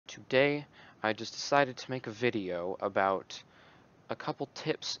Today, I just decided to make a video about a couple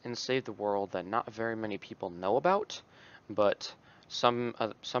tips in Save the World that not very many people know about, but some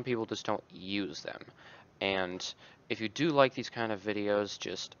people just don't use them. And if you do like these kind of videos,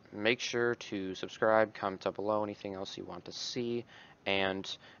 just make sure to subscribe, comment down below anything else you want to see,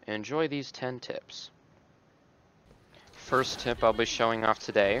 and enjoy these 10 tips. First tip I'll be showing off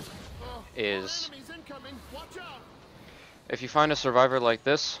today is if you find a survivor like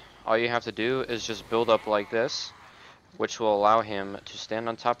this, all you have to do is just build up like this, which will allow him to stand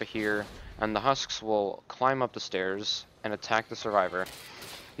on top of here, and the husks will climb up the stairs and attack the survivor.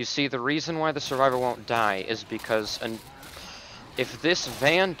 You see, the reason why the survivor won't die is because if this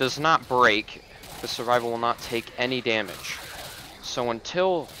van does not break, the survivor will not take any damage. So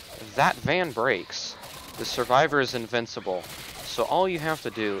until that van breaks, the survivor is invincible. So all you have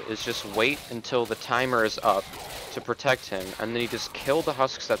to do is just wait until the timer is up to protect him, and then you just kill the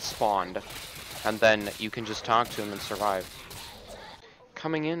husks that spawned, and then you can just talk to him and survive.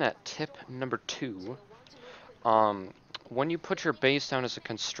 Coming in at tip number 2, when you put your base down as a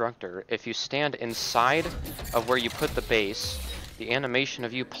constructor, if you stand inside of where you put the base, the animation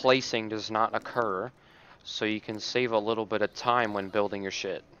of you placing does not occur, so you can save a little bit of time when building your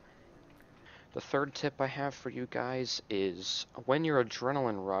shit. The third tip I have for you guys is when your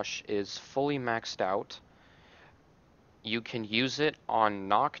adrenaline rush is fully maxed out, you can use it on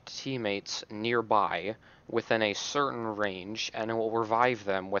knocked teammates nearby within a certain range, and it will revive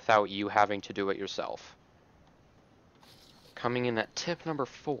them without you having to do it yourself. Coming in at tip number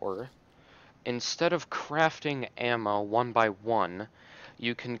 4, instead of crafting ammo one by one,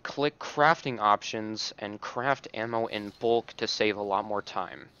 you can click crafting options and craft ammo in bulk to save a lot more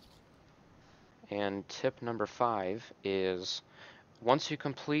time. And tip number 5 is once you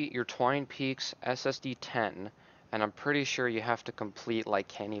complete your Twine Peaks SSD 10, and I'm pretty sure you have to complete like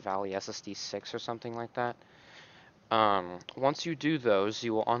Canny Valley SSD 6 or something like that. Once you do those,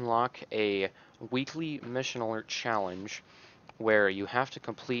 you will unlock a weekly mission alert challenge where you have to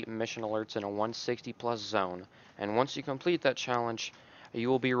complete mission alerts in a 160 plus zone, and once you complete that challenge, you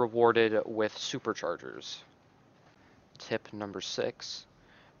will be rewarded with superchargers. Tip number 6,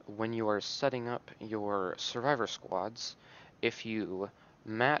 when you are setting up your survivor squads, if you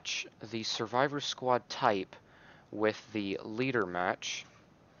match the survivor squad type with the leader match,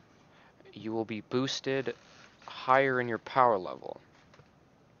 you will be boosted higher in your power level.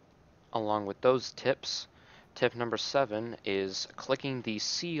 Along with those tips, tip number 7 is clicking the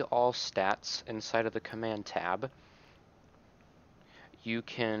See All stats inside of the command tab. You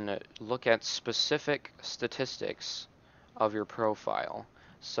can look at specific statistics of your profile,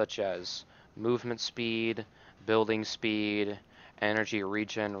 such as movement speed, building speed, energy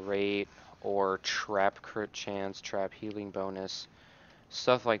regen rate, or trap crit chance, trap healing bonus,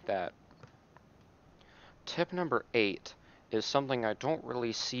 stuff like that. Tip number 8 is something I don't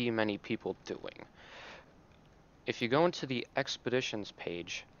really see many people doing. If you go into the expeditions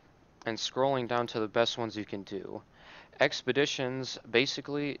page and scrolling down to the best ones you can do, expeditions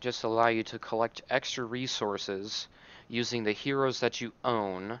basically just allow you to collect extra resources using the heroes that you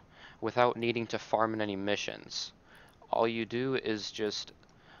own without needing to farm in any missions. All you do is just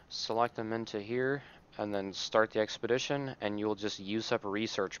select them into here and then start the expedition, and you'll just use up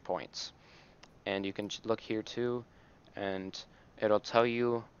research points. And you can look here too, and it'll tell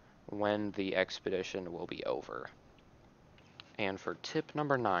you when the expedition will be over. And for tip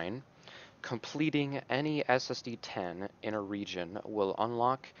number 9, completing any SSD 10 in a region will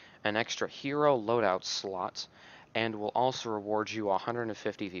unlock an extra hero loadout slot and will also reward you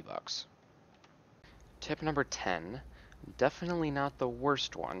 150 V-Bucks. Tip number 10, definitely not the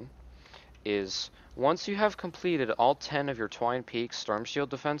worst one, is once you have completed all 10 of your Twine Peaks Storm Shield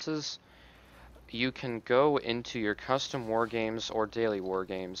defenses, you can go into your custom wargames or daily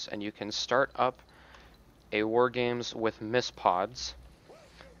wargames, and you can start up a wargames with miss pods,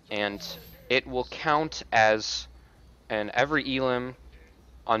 and it will count as, and every elim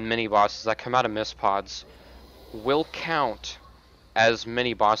on mini bosses that come out of miss pods will count as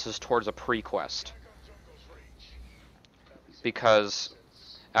mini bosses towards a pre-quest, because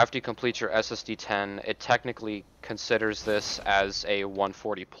after you complete your SSD 10, it technically considers this as a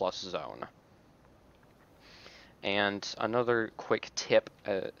 140 plus zone. And another quick tip,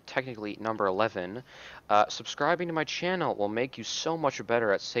 technically number 11, subscribing to my channel will make you so much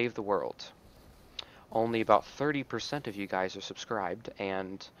better at Save the World. Only about 30% of you guys are subscribed,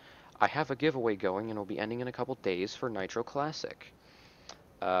 and I have a giveaway going, and it'll be ending in a couple days for Nitro Classic.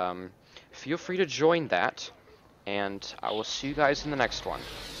 Feel free to join that, and I will see you guys in the next one.